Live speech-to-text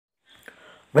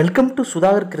Welcome to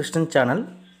Sudhakar Krishnan channel.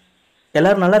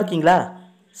 எல்லோரும் நல்லா இருக்கீங்களா?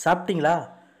 சாப்பிட்டீங்களா?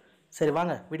 சரி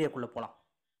வாங்க வீடியோக்குள்ளே போகலாம்.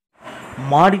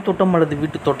 மாடி தோட்டம் அல்லது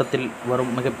வீட்டு தோட்டத்தில்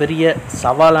வரும் மிகப்பெரிய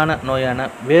சவாலான நோயான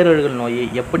வேரழுகல் நோயை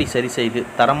எப்படி சரி செய்து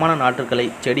தரமான நாற்றுக்களை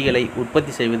செடிகளை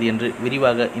உற்பத்தி செய்வது என்று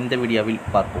விரிவாக இந்த வீடியோவில்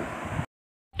பார்ப்போம்.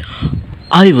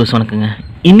 ஆய்வஸ் வணக்கங்க.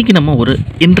 இன்றைக்கி நம்ம ஒரு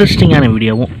இன்ட்ரெஸ்டிங்கான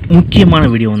வீடியோவும் முக்கியமான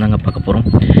வீடியோவும் தாங்க பார்க்க போகிறோம்.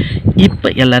 இப்போ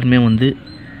எல்லாருமே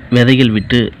விதைகள்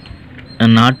விட்டு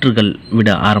நாற்றுகள் விட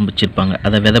ஆரம்பிச்சிருப்பாங்க,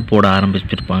 அதை விதை போட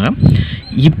ஆரம்பிச்சிருப்பாங்க.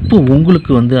 இப்போ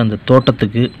உங்களுக்கு அந்த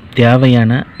தோட்டத்துக்கு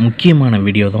தேவையான முக்கியமான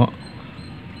வீடியோ தான்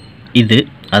இது.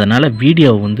 அதனால்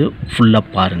வீடியோவை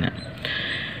ஃபுல்லாக பாருங்கள்.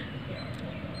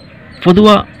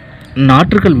 பொதுவாக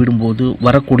நாற்றுகள் விடும்போது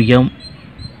வரக்கூடிய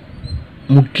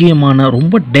முக்கியமான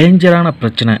ரொம்ப டேஞ்சரான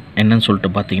பிரச்சனை என்னன்னு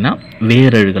சொல்லிட்டு பார்த்தீங்கன்னா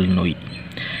வேரழுகல் நோய்.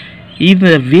 இந்த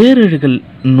வேரழுகல்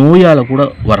நோயால் கூட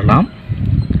வரலாம்,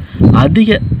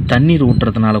 அதிக தண்ணீர்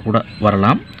ஊற்றுறதுனால கூட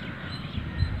வரலாம்,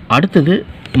 அடுத்தது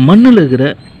மண்ணில் இருக்கிற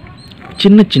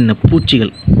சின்ன சின்ன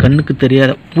பூச்சிகள், கண்ணுக்கு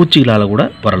தெரியாத பூச்சிகளால் கூட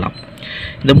வரலாம்.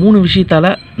 இந்த 3 விஷயத்தால்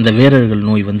இந்த வேரழுகல்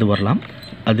நோய் வரலாம்.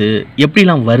 அது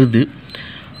எப்படிலாம் வருது,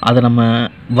 அதை நம்ம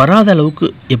வராத அளவுக்கு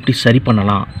எப்படி சரி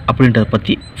பண்ணலாம் அப்படின்றத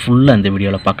பற்றி ஃபுல்லாக இந்த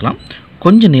வீடியோவில் பார்க்கலாம்.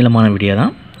 கொஞ்சம் நீளமான வீடியோ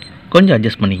தான், கொஞ்சம்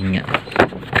அட்ஜஸ்ட் பண்ணிக்கோங்க.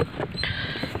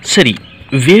 சரி,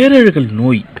 வேரழுகல்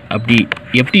நோய் அப்படி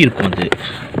எப்படி இருக்கும், அது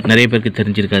நிறைய பேருக்கு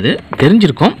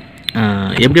தெரிஞ்சிருக்கும்.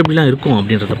 எப்படிலாம் இருக்கும்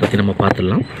அப்படின்றத பற்றி நம்ம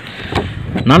பார்த்துடலாம்.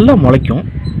 நல்லா முளைக்கும்,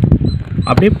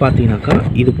 அப்படியே பார்த்தீங்கன்னாக்கா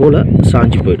இது போல்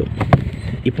சாஞ்சு போயிடும்.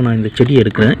 இப்போ நான் இந்த செடி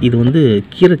எடுக்கிறேன், இது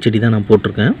கீரை செடி தான் நான்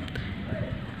போட்டிருக்கேன்.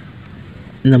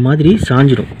 இந்த மாதிரி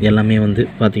சாஞ்சிடும் எல்லாமே.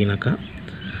 பார்த்தீங்கன்னாக்கா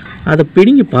அதை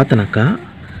பிடுங்கி பார்த்தனாக்கா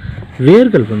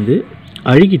வேர்கள்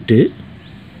அழுகிட்டு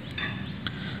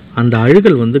அந்த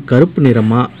அழுகல் கருப்பு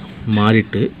நிறமாக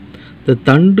மாறிட்டு இந்த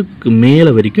தண்டுக்கு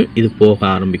மேலே வரைக்கும் இது போக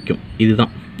ஆரம்பிக்கும்.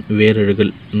 இதுதான்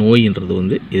வேரழுகல்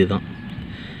நோயின்றது. இதுதான்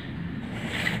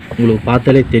உங்களுக்கு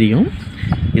பார்த்தாலே தெரியும்.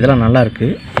 இதெல்லாம் நல்லா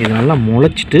இருக்குது. இது நல்லா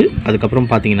முளைச்சிட்டு அதுக்கப்புறம்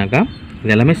பார்த்தீங்கன்னாக்கா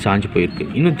இது எல்லாமே சாஞ்சு போயிருக்கு.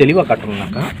 இன்னும் தெளிவாக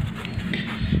காட்டணுன்னாக்கா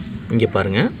இங்கே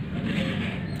பாருங்கள்,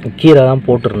 கீரை தான்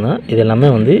போட்டிருந்தேன், இது எல்லாமே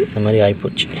இந்த மாதிரி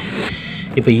ஆகிப்போச்சு.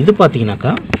 இப்போ இது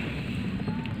பார்த்தீங்கன்னாக்கா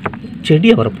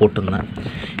செடியை வர போட்டிருந்தேன்,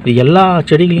 இது எல்லா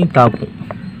செடிகளையும் தாக்கும்.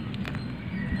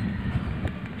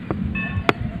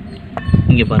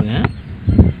 இங்கே பாருங்கள்,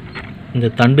 இந்த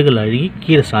தண்டுகள் அழுகி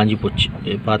கீரை சாஞ்சி போச்சு.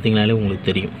 பார்த்தீங்கனாலே உங்களுக்கு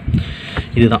தெரியும்.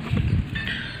 இதுதான்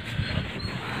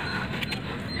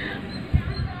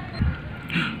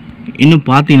இன்னும்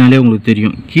பார்த்தீங்கனாலே உங்களுக்கு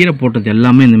தெரியும், கீரை போட்டது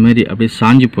எல்லாமே இந்தமாரி அப்படியே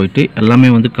சாஞ்சி போயிட்டு எல்லாமே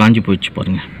காஞ்சி போயிடுச்சு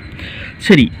பாருங்கள்.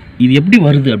 சரி, இது எப்படி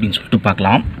வருது அப்படின்னு சொல்லிட்டு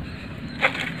பார்க்கலாம்.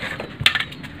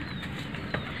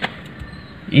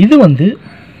 இது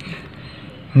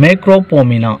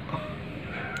மேக்ரோபோமினா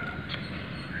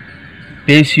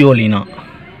பேசியோலினா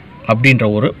அப்படின்ற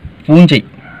ஒரு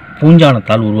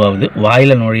பூஞ்சானத்தால் உருவாகுது.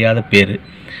 வாயில் நுழையாத பேர்.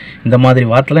 இந்த மாதிரி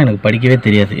வார்த்தைலாம் எனக்கு படிக்கவே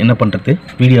தெரியாது, என்ன பண்ணுறது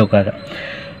வீடியோவுக்காக.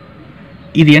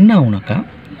 இது என்ன ஆகுனாக்கா,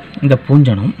 இந்த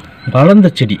பூஞ்சானம் வளர்ந்த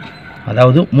செடி,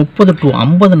 அதாவது 30 to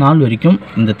 50 நாள் வரைக்கும்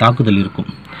இந்த தாக்குதல் இருக்கும்.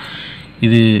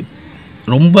 இது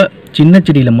ரொம்ப சின்ன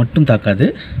செடியில் மட்டும் தாக்காது,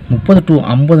 30 to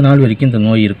 50 நாள் வரைக்கும் இந்த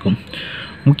நோய் இருக்கும்.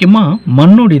 முக்கியமாக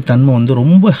மண்ணுடைய தன்மை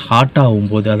ரொம்ப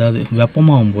ஹாட்டாகும்போது, அதாவது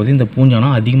வெப்பமாகும்போது இந்த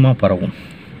பூஞ்சானம் அதிகமாக பரவும்.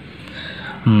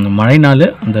 மழை நாள்,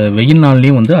 இந்த வெயில்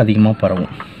நாள்லேயும் அதிகமாக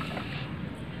பரவும்.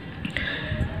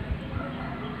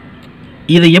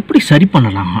 இதை எப்படி சரி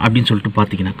பண்ணலாம் அப்படின்னு சொல்லிட்டு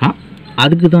பார்த்தீங்கன்னாக்கா,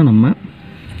 அதுக்கு தான் நம்ம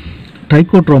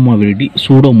ட்ரைகோட்ரோமா விரிடி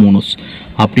சூடோமோனஸ்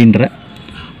அப்படின்ற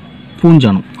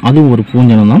பூஞ்சானம், அதுவும் ஒரு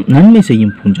பூஞ்சானம் தான், நன்மை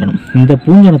செய்யும் பூஞ்சானம். இந்த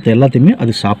பூஞ்சானத்தை எல்லாத்தையுமே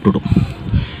அது சாப்பிட்டுடும்.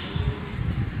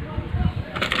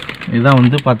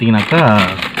 இதுதான் பார்த்தீங்கன்னாக்கா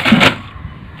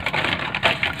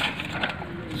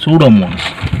சூடோமோனஸ்.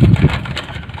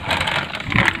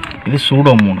 இது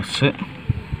சூடோமோனஸ்.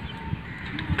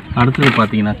 அடுத்தது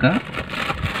பார்த்தீங்கன்னாக்கா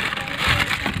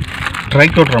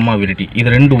ட்ரைகோட்ரோமா விரிடி. இது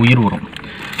 2 உயிர் வரும்.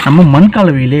 நம்ம மண்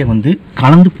கலவையிலே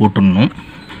கலந்து போட்டுடணும்.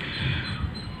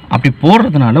 அப்படி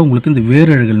போடுறதுனால உங்களுக்கு இந்த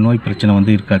வேரழுகல் நோய்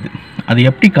பிரச்சனை இருக்காது. அது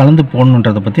எப்படி கலந்து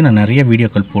போடணுன்றதை பற்றி நான் நிறைய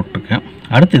வீடியோக்கள் போட்டிருக்கேன்.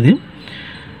 அடுத்தது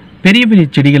பெரிய பெரிய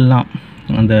செடிகள்லாம்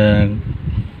அந்த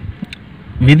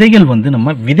விதைகள்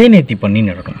நம்ம விதை நேர்த்தி பண்ணி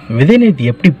நடணும். விதை நேர்த்தி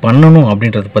எப்படி பண்ணணும்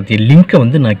அப்படின்றத பற்றி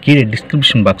லிங்க்கை நான் கீழே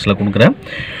டிஸ்கிரிப்ஷன் பாக்ஸில் கொடுக்குறேன்,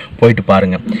 போயிட்டு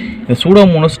பாருங்கள். இந்த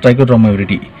சூடோமோனஸ் ட்ரைகோட்ரோமா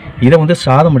விரிடி இதை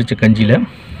சாதம் அடித்த கஞ்சியில்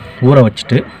ஊற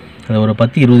வச்சுட்டு அதை ஒரு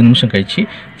 10-20 நிமிஷம் கழித்து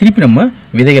திருப்பி நம்ம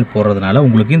விதைகள் போடுறதுனால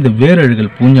உங்களுக்கு இந்த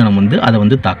வேரழுகல் பூஞ்சானம்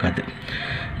அதை தாக்காது.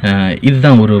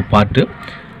 இதுதான் ஒரு பாட்டு.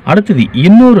 அடுத்தது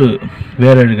இன்னொரு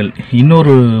வேரழுகல்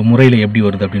இன்னொரு முறையில் எப்படி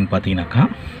வருது அப்படின்னு பார்த்தீங்கன்னாக்கா,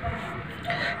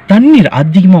 தண்ணீர்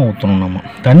அதிகமாக ஊற்றணும். நம்ம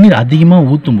தண்ணீர் அதிகமாக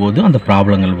ஊற்றும் போது அந்த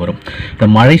ப்ராப்ளங்கள் வரும். இந்த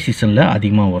மழை சீசனில்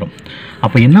அதிகமாக வரும்.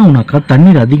 அப்போ என்ன ஆகுனாக்கா,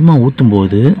 தண்ணீர் அதிகமாக ஊற்றும்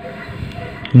போது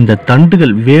இந்த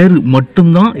தண்டுகள் வேர்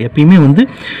மட்டும்தான், எப்பயுமே வந்து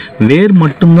வேர்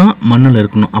மட்டும்தான் மண்ணில்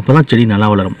இருக்கணும். அப்போ தான் செடி நல்லா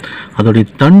வளரும். அதோடைய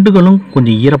தண்டுகளும்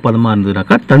கொஞ்சம் ஈரப்பதமாக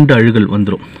இருந்ததுனாக்கா தண்டு அழுகல்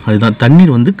வந்துடும். அதுதான்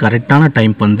தண்ணீர் வந்து கரெக்டான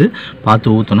டைம் வந்து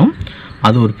பார்த்து ஊற்றணும்.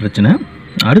 அது ஒரு பிரச்சனை.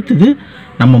 அடுத்தது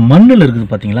நம்ம மண்ணில் இருக்குது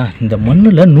பார்த்தீங்களா, இந்த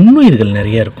மண்ணில் நுண்ணுயிர்கள்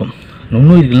நிறைய இருக்கும்.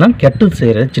 நுண்ணுயிர்கள்லாம் கெட்டது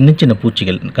செய்கிற சின்ன சின்ன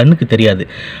பூச்சிகள் கண்ணுக்கு தெரியாது.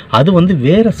 அது வந்து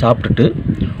வேரை சாப்பிட்டுட்டு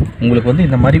உங்களுக்கு வந்து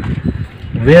இந்த மாதிரி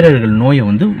வேரழுகல் நோயை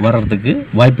வந்து வர்றதுக்கு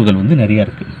வாய்ப்புகள் வந்து நிறையா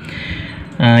இருக்குது.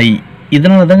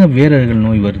 இதனால தாங்க வேரழுகல்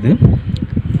நோய் வருது.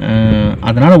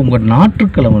 அதனால் உங்கள்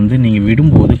நாற்றுக்களை வந்து நீங்கள்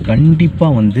விடும்போது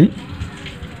கண்டிப்பாக வந்து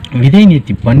விதை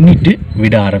நேர்த்தி பண்ணிவிட்டு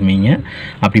விட ஆரம்பிங்க.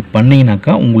 அப்படி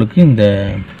பண்ணிங்கனாக்கா உங்களுக்கு இந்த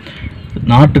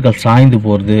நாற்றுக்கள் சாய்ந்து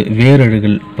போகிறது,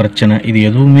 வேரழுகல் பிரச்சனை இது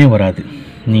எதுவுமே வராது.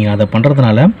 நீங்கள் அதை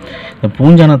பண்ணுறதுனால இந்த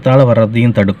பூஞ்சானத்தால்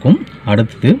வர்றதையும் தடுக்கும்.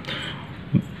 அடுத்தது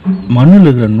மண்ணில்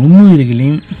இருக்கிற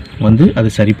நுண்ணுயிர்களையும் வந்து அது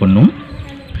சரி பண்ணும்.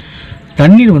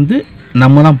 தண்ணீர் வந்து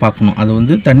நம்ம தான் பார்க்கணும். அது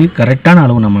வந்து தண்ணீர் கரெக்டான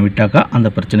அளவு நம்ம விட்டாக்கா அந்த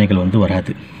பிரச்சனைகள் வந்து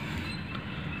வராது.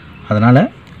 அதனால்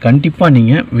கண்டிப்பாக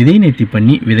நீங்கள் விதை நேர்த்தி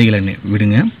பண்ணி விதைகளை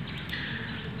விடுங்க.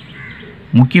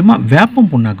 முக்கியமாக வேப்பம்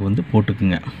புண்ணாக்கு வந்து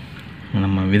போட்டுக்குங்க.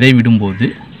 நம்ம விதை விடும்போது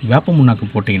வேப்ப முன்னாக்கு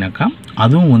போட்டிங்கனாக்கா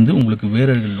அதுவும் வந்து உங்களுக்கு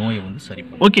வேரழுகல் நோயை வந்து சரி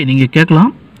பண்ணும். ஓகே, நீங்கள்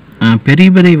கேட்கலாம், பெரிய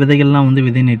பெரிய விதைகள்லாம் வந்து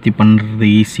விதை நேர்த்தி பண்ணுறது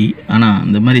ஈஸி, ஆனால்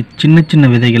இந்த மாதிரி சின்ன சின்ன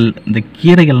விதைகள், இந்த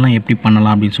கீரைகள்லாம் எப்படி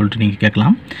பண்ணலாம் அப்படின்னு சொல்லிட்டு நீங்கள்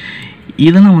கேட்கலாம்.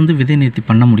 இதெல்லாம் வந்து விதை நேர்த்தி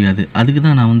பண்ண முடியாது. அதுக்கு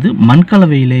தான் நான் வந்து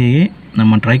மண்கலவையிலேயே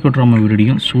நம்ம ட்ரைகோட்ரோமா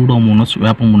விரிடியும் சூடோமோனஸ்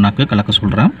வேப்ப முன்னாக்கு கலக்க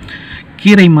சொல்கிறேன்.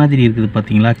 கீரை மாதிரி இருக்குது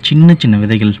பார்த்தீங்களா, சின்ன சின்ன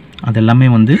விதைகள், அதெல்லாமே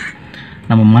வந்து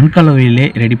நம்ம மண்கலவையிலே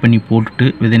ரெடி பண்ணி போட்டுட்டு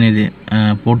விதை நேர்த்தி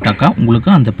போட்டாக்கா உங்களுக்கு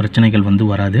அந்த பிரச்சனைகள் வந்து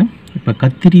வராது. இப்போ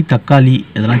கத்திரி, தக்காளி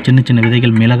இதெல்லாம் சின்ன சின்ன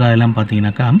விதைகள், மிளகாயெல்லாம்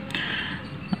பார்த்தீங்கன்னாக்கா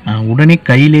உடனே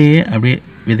கையிலேயே அப்படியே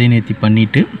விதை நேர்த்தி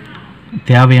பண்ணிவிட்டு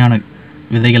தேவையான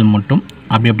விதைகள் மட்டும்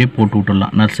அப்படியே போட்டு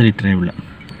விட்டுடலாம் நர்சரி ட்ரைவில்.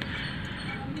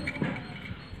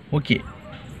 ஓகே,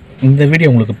 இந்த வீடியோ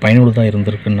உங்களுக்கு பயனுள்ளதாக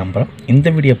இருந்திருக்குன்னு நம்புகிறேன். இந்த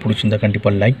வீடியோ பிடிச்சிருந்தால்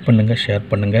கண்டிப்பாக லைக் பண்ணுங்கள், ஷேர்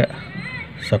பண்ணுங்கள்,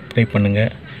 சப்ஸ்கிரைப்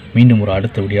பண்ணுங்கள். மீண்டும் ஒரு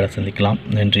அடுத்த வீடியோவில் சந்திக்கலாம்.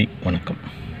 நன்றி, வணக்கம்.